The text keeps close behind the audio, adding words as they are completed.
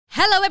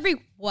Hello,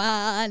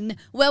 everyone.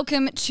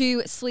 Welcome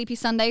to Sleepy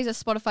Sundays, a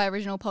Spotify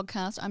original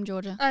podcast. I'm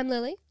Georgia. I'm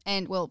Lily.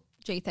 And, well,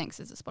 Gee Thanks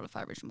is a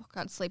Spotify original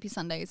podcast. Sleepy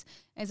Sundays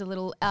is a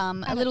little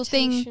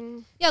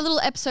thing. Yeah, a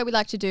little episode we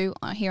like to do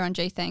here on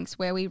Gee Thanks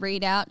where we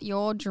read out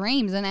your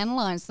dreams and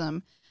analyze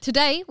them.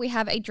 Today, we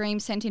have a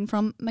dream sent in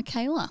from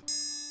Mikayla.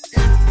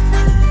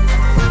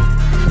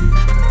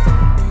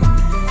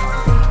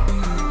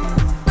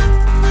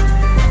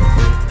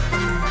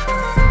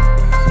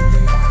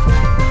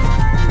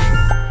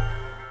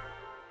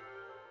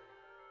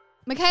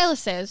 Mikayla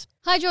says,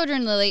 "Hi Georgia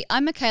and Lily,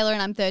 I'm Mikayla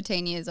and I'm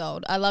 13 years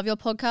old. I love your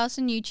podcast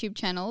and YouTube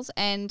channels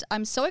and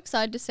I'm so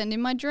excited to send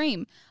in my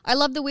dream. I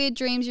love the weird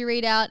dreams you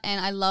read out and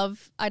I'd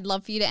love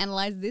for you to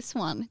analyze this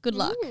one. Good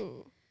luck."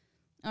 Ooh.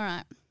 All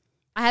right.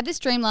 I had this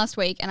dream last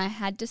week and I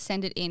had to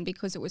send it in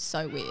because it was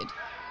so weird.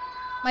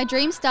 My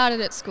dream started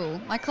at school.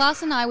 My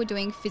class and I were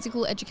doing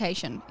physical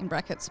education, in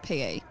brackets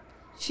PE.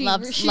 She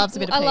loves a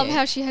bit of PE. I love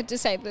how she had to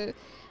say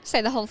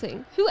the whole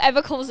thing.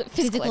 Whoever calls it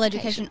physical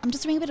education. I'm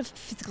just doing a bit of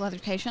physical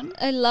education.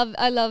 I love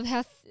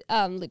how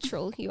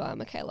literal you are,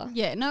 Mikayla.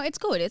 Yeah, no, it's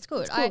good. It's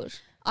good.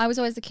 I was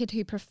always the kid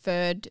who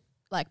preferred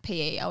like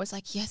PE. I was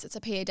like, yes, it's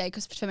a PE day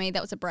because for me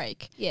that was a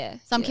break. Yeah.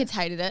 Some kids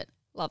hated it.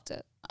 Loved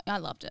it. I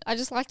loved it. I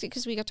just liked it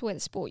because we got to wear the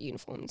sport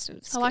uniform instead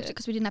of skirt. I liked it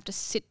because we didn't have to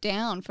sit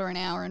down for an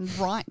hour and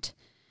write.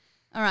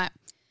 All right.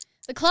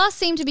 The class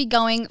seemed to be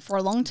going for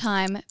a long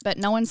time, but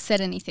no one said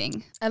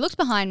anything. I looked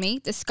behind me,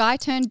 the sky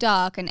turned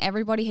dark and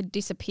everybody had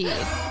disappeared.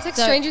 It's like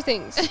Stranger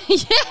Things.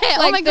 Yeah, like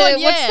oh my God,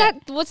 yeah.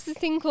 What's the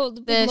thing called?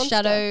 The big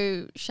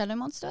monster? Shadow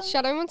monster?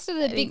 Shadow monster,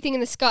 the big thing in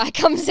the sky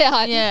comes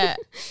out. Yeah.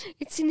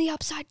 It's in the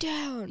upside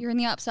down. You're in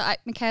the upside.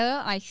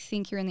 Mikayla, I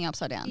think you're in the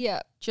upside down.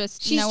 Yeah. She's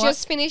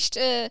just finished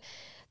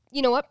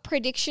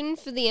prediction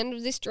for the end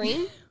of this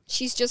dream.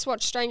 She's just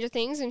watched Stranger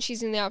Things and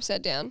she's in the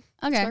upside down.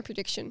 Okay. That's my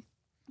prediction.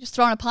 Just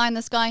throwing a pie in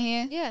the sky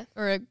here? Yeah.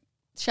 Or a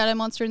shadow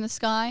monster in the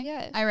sky?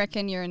 Yeah. I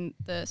reckon you're in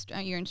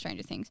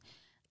Stranger Things.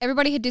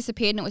 Everybody had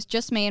disappeared and it was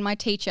just me and my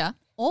teacher.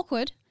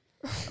 Awkward.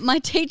 My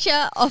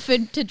teacher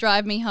offered to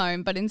drive me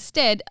home, but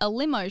instead a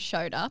limo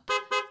showed up.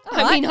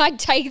 I mean, I'd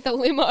take the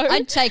limo.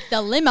 I'd take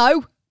the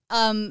limo.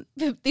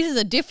 This is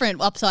a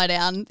different upside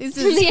down. This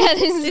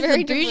is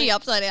very a bougie different.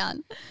 Upside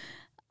down.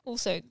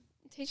 Also,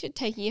 teacher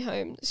taking you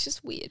home, it's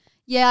just weird.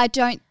 Yeah,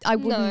 I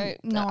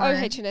wouldn't. No.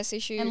 OHS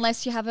issue.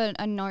 Unless you have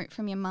a note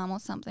from your mum or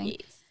something.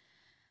 Yes.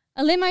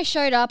 A limo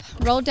showed up,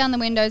 rolled down the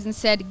windows and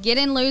said, "Get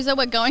in, loser,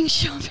 we're going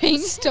shopping."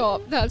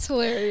 Stop. That's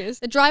hilarious.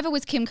 The driver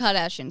was Kim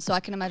Kardashian, so I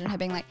can imagine her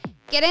being like,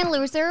 "Get in,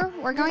 loser,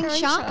 we're going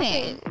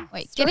shopping.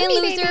 Wait, Stormy, get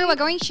in, loser, baby. we're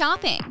going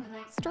shopping."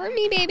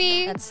 Stormy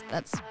baby. That's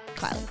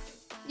Kylie.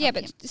 Yeah,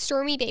 but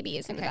Stormy baby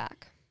is in the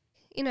back.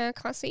 You know,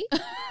 can't see.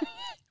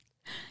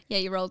 Yeah,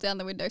 you roll down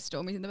the window,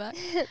 Stormy's in the back.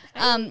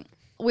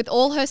 With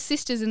all her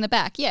sisters in the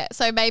back. Yeah,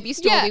 so maybe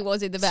Stormy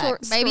was in the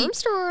back.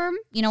 Storm.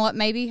 You know what?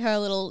 Maybe her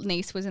little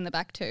niece was in the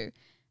back too.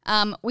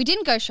 We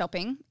didn't go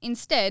shopping.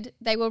 Instead,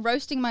 they were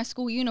roasting my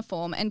school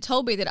uniform and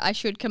told me that I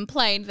should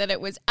complain that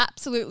it was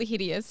absolutely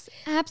hideous,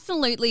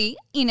 absolutely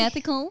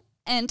unethical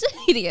and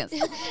hideous.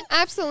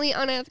 Absolutely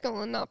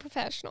unethical and not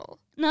professional.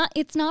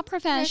 It's not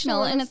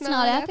professional and it's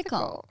not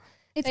ethical.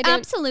 It's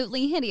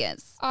absolutely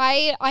hideous.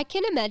 I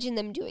can imagine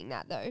them doing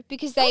that though,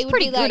 because they would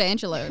pretty be good like,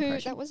 Angelo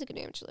impression. That was a good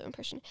Angelo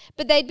impression.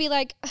 But they'd be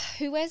like,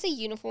 who wears a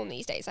uniform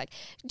these days? Like,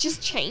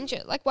 just change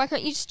it. Like, why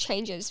can't you just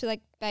change it? Just be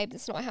like, babe,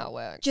 that's not how it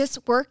works.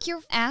 Just work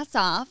your ass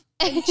off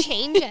and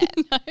change it.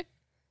 No.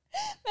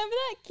 Remember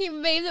that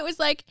Kim meme that was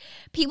like,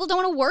 people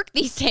don't want to work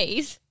these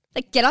days.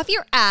 Like, get off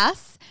your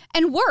ass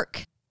and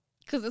work.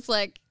 Because it's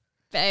like,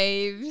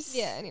 babes.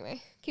 Yeah,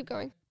 anyway, keep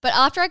going. But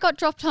after I got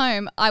dropped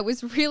home, I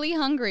was really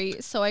hungry,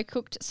 so I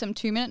cooked some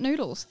 2-minute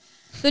noodles.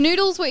 The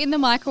noodles were in the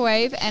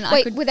microwave, and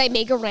were they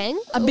mega rang?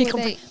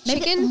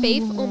 Chicken,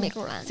 beef, or mega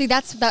rang? See,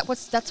 that's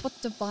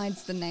what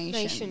divides the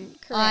nation.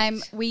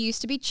 Correct. We used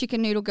to be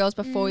chicken noodle girls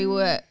before we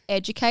were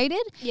educated.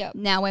 Yep.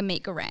 Now we're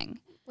mega rang.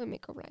 We're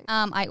mega rang.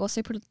 I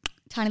also put a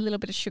tiny little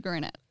bit of sugar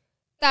in it.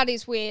 That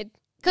is weird.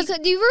 Because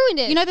you ruined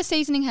it. You know the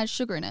seasoning has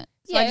sugar in it.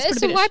 So yeah,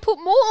 so why put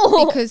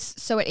more? Because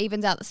so it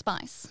evens out the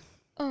spice.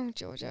 Oh,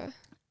 Georgia.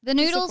 The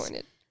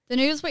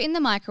noodles were in the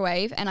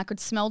microwave and I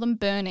could smell them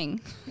burning.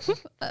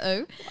 Uh-oh.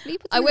 Why do you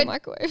put them in the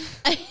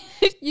microwave?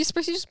 You're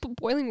supposed to just put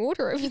boiling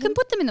water over them. You can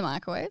put them in the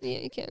microwave. Yeah,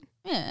 you can.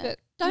 Yeah.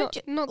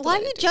 But why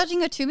are you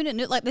judging a 2-minute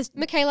noodle? Like, there's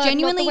Mikayla,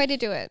 genuinely not the way to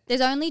do it.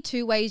 There's only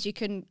 2 ways you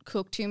can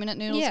cook 2-minute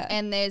noodles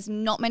and there's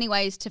not many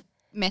ways to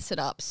mess it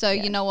up. So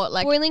you know what?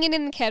 Like, boiling it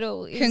in the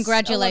kettle is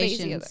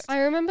congratulations. a lot easier. I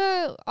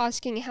remember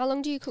asking, how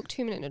long do you cook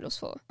 2-minute noodles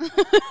for?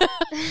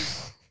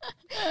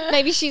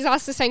 Maybe she's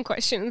asked the same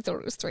question and thought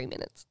it was 3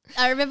 minutes.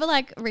 I remember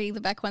like reading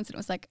the back once and it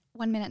was like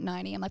 1 minute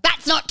 90. I'm like,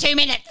 that's not 2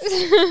 minutes.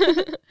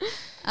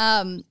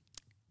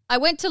 I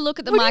went to look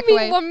at the microwave. What do you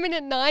mean 1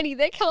 minute 90?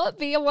 There can't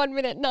be a 1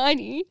 minute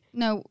 90.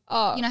 No.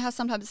 Oh. You know how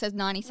sometimes it says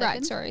 90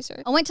 seconds? Right,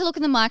 sorry. I went to look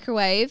in the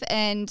microwave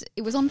and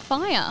it was on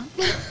fire.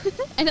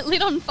 And it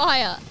lit on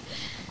fire.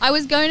 I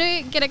was going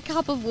to get a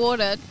cup of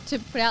water to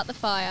put out the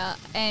fire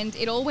and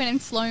it all went in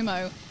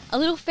slow-mo. A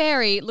little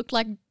fairy looked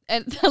like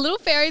a little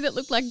fairy that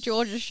looked like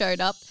Georgia showed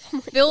up,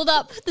 filled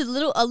up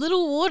a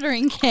little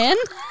watering can.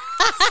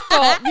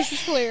 Stop, this is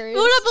hilarious.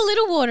 Filled up a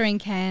little watering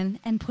can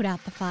and put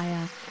out the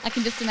fire. I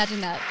can just imagine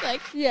that.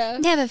 Like, yeah.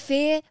 Never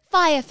fear,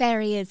 fire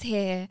fairy is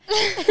here.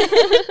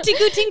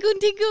 Tinkle, tinkle,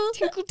 tinkle.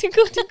 Tinkle,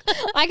 tinkle, tinkle.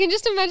 I can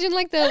just imagine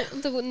like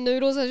the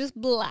noodles are just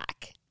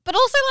black. But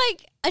also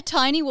like a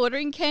tiny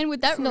watering can,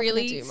 would that It's not gonna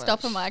really do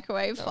stop a much.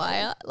 microwave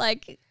fire?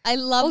 Like, I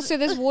love... Also,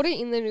 there's water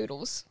in the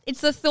noodles.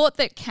 It's the thought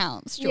that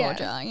counts, Yeah.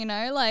 Georgia, you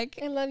know? Like,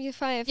 I love your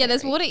fire fairy. yeah,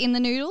 there's water in the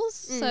noodles.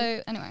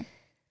 So, anyway.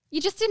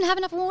 You just didn't have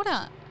enough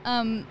water.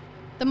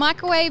 The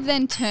microwave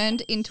then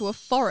turned into a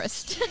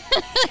forest.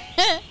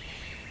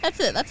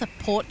 That's a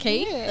port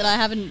key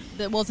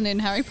that wasn't in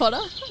Harry Potter.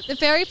 The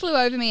fairy flew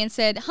over me and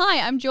said, "Hi,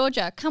 I'm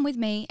Georgia. Come with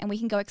me and we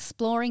can go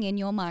exploring in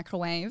your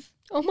microwave."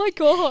 Oh my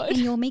God. In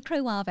your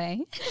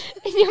microwave.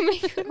 In your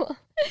microwave.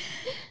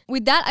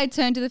 With that, I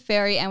turned to the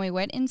fairy and we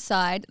went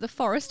inside the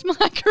forest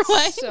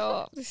microwave.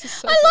 Stop. This is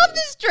so I love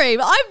this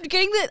dream.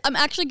 I'm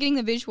actually getting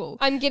the visual.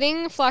 I'm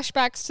getting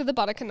flashbacks to the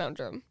butter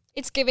conundrum.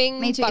 It's giving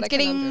Me too. butter It's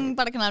getting conundrum.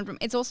 butter conundrum.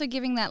 It's also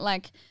giving that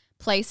like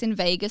place in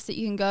Vegas that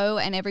you can go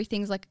and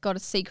everything's like got a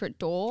secret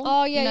door.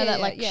 Oh, yeah, you know yeah, that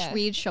yeah, like yeah.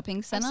 weird shopping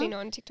I've center. seen it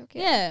on TikTok.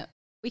 Yeah.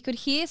 We could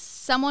hear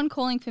someone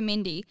calling for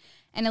Mindy,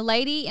 and a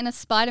lady in a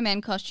Spider-Man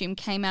costume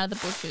came out of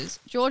the bushes.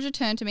 Georgia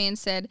turned to me and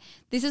said,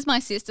 "This is my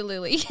sister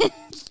Lily."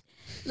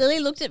 Lily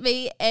looked at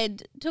me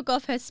and took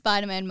off her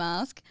Spider-Man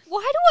mask.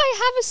 Why do I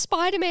have a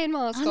Spider-Man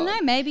mask I don't on?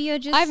 know. Maybe you're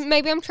just.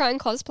 Maybe I'm trying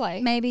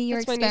cosplay. Maybe you're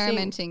That's my new thing.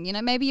 experimenting. You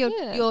know, maybe you're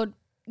Yeah. you're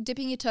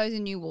dipping your toes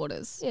in new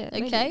waters. Yeah,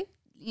 okay. maybe.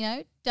 You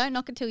know, don't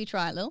knock it till you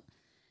try it, Lil.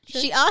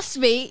 She asked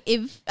me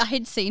if I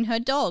had seen her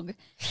dog.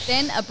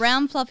 Then a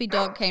brown fluffy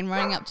dog came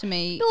running up to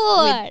me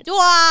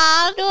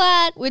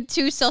with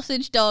two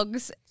sausage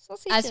dogs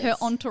as her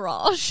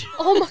entourage.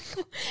 Oh my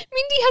God.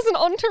 Mindy has an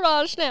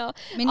entourage now.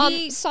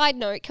 Mindy- Side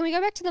note, can we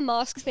go back to the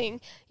mask thing?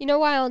 You know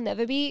why I'll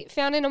never be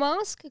found in a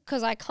mask?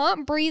 Because I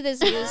can't breathe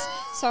as is,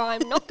 so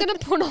I'm not going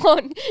to put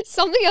on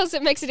something else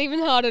that makes it even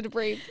harder to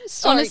breathe.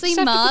 Sorry, Honestly, just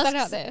have to put masks that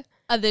out there.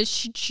 are the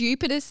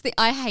stupidest thing.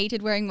 I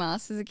hated wearing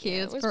masks as a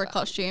kid it was for a bad.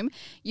 costume.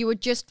 You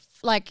would just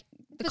like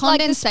the But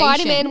condensation. like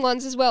the Spider-Man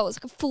ones as well. It's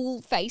like a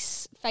full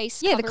face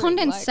Yeah, the covering,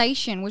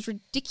 condensation was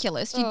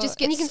ridiculous. You just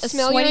get and you can a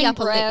smell sweaty your own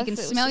upper lip. breath. You can It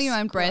was smell your just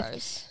own breath.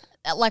 gross.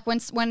 Like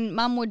when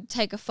mum would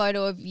take a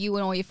photo of you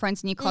and all your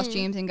friends in your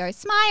costumes and go,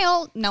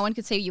 "Smile," no one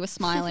could see you were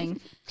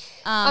smiling.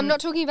 I'm not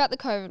talking about the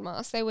COVID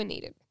masks. They were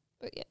needed.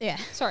 But yeah. Yeah.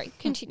 Sorry,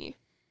 continue.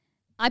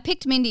 I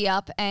picked Mindy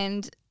up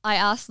and I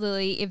asked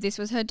Lily if this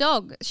was her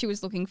dog she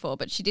was looking for,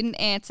 but she didn't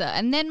answer.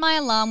 And then my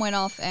alarm went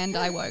off and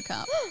I woke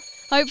up.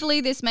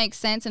 Hopefully this makes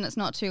sense and it's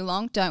not too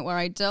long. Don't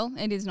worry, Dill.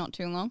 It is not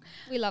too long.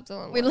 We love the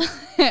long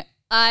one.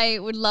 I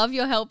would love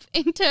your help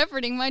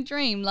interpreting my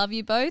dream. Love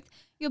you both.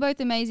 You're both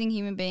amazing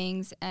human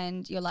beings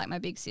and you're like my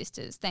big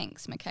sisters.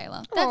 Thanks,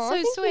 Mikayla. That's Aw, so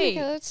thank you, sweet.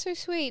 Mikayla. That's so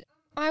sweet.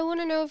 I want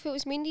to know if it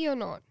was Mindy or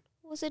not.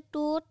 Was it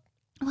Dot?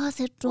 Was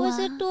it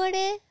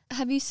Dottie?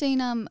 Have you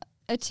seen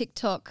a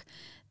TikTok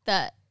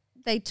that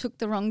they took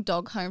the wrong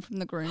dog home from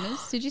the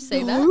groomers? Did you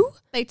see that?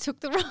 They took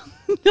the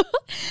wrong dog.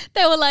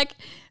 They were like,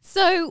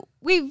 so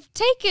we've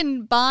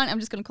taken Barney. I'm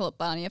just going to call it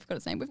Barney. I forgot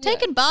his name. We've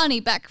taken Barney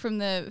back from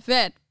the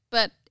vet,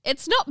 but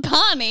it's not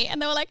Barney.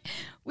 And they were like,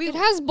 It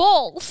has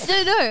balls.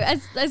 No,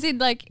 as in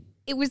like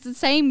it was the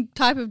same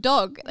type of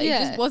dog. It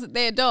Yeah. just wasn't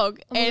their dog.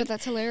 Oh my God,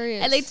 that's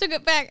hilarious. And they took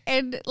it back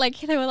and like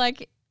they were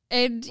like,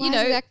 and Why you is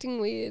know, it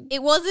acting weird?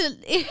 it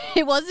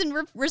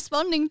wasn't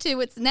responding to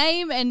its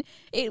name, and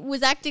it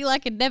was acting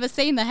like it'd never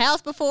seen the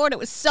house before, and it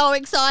was so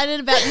excited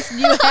about this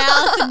new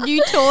house and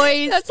new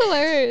toys. That's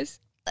hilarious.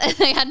 And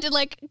they had to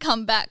like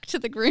come back to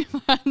the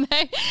groomer,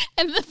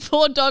 and the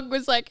poor dog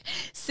was like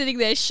sitting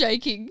there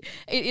shaking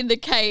in the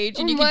cage,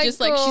 and Oh you could my just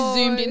like she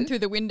zoomed in God. through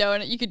the window,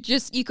 and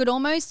you could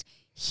almost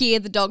hear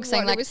the dog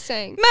saying What like, it was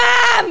saying.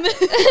 "Ma'am,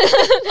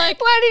 Like,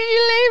 why did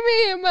you leave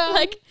me here, Mum?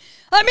 like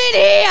I'm in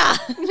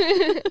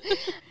here."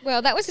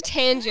 Well, that was a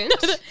tangent.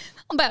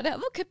 I'm about to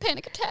have a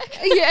panic attack.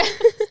 Yeah.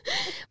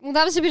 Well,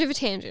 that was a bit of a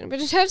tangent. But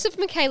in terms of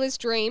Mikayla's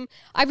dream,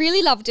 I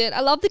really loved it. I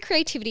love the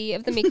creativity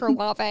of the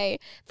microwave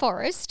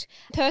forest.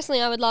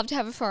 Personally, I would love to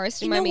have a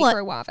forest in my know what?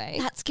 microwave.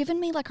 That's given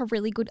me like a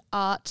really good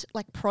art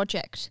like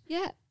project.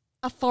 Yeah.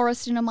 A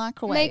forest in a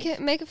microwave.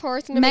 Make a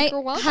forest in a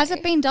microwave. Has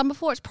it been done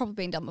before? It's probably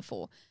been done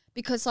before.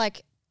 Because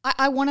like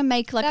I want to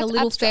make like That's a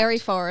little abstract. fairy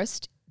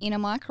forest in a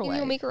in microwave.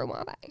 your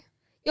microwave?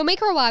 Your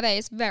microwave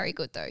is very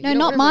good, though. No, You don't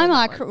not wanna my ruin that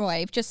one.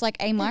 microwave, just like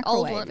a old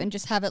microwave one. and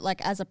just have it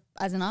like as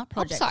an art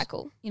project.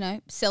 Upcycle. You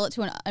know, sell it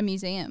to a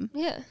museum.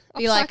 Yeah.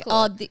 Be like,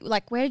 upcycle it.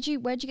 like where'd you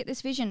get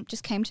this vision?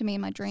 Just came to me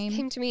in my dream.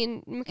 Came to me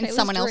in Mikayla's in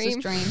someone else's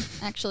dream. dream,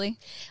 actually.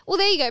 Well,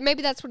 there you go.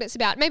 Maybe that's what it's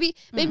about. Maybe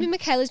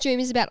Mikayla's dream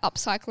is about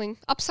upcycling.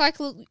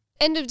 Upcycle.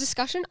 End of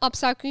discussion.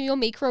 Upcycle your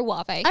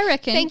microwave. I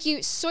reckon. Thank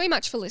you so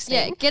much for Yeah,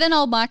 listening. get an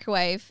old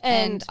microwave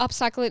And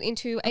upcycle it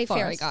into a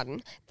fairy forest.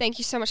 garden. Thank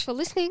you so much for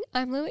listening.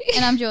 I'm Lily.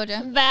 and I'm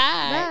Georgia.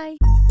 Bye. Bye.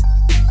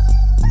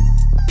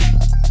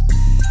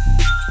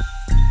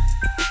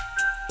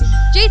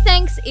 Gee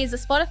Thanks is a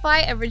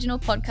Spotify original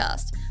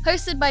podcast.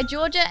 hosted by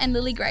Georgia and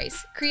Lily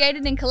Grace,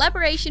 created in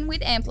collaboration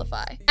with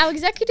Amplify. Our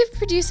executive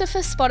producer for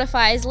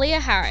Spotify is Leah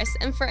Harris,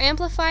 and for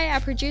Amplify, our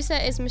producer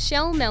is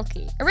Michelle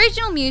Melky.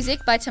 Original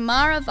music by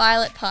Tamara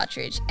Violet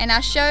Partridge, and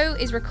our show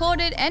is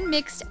recorded and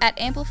mixed at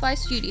Amplify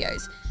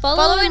Studios.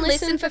 Follow and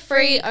listen for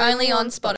free only on Spotify.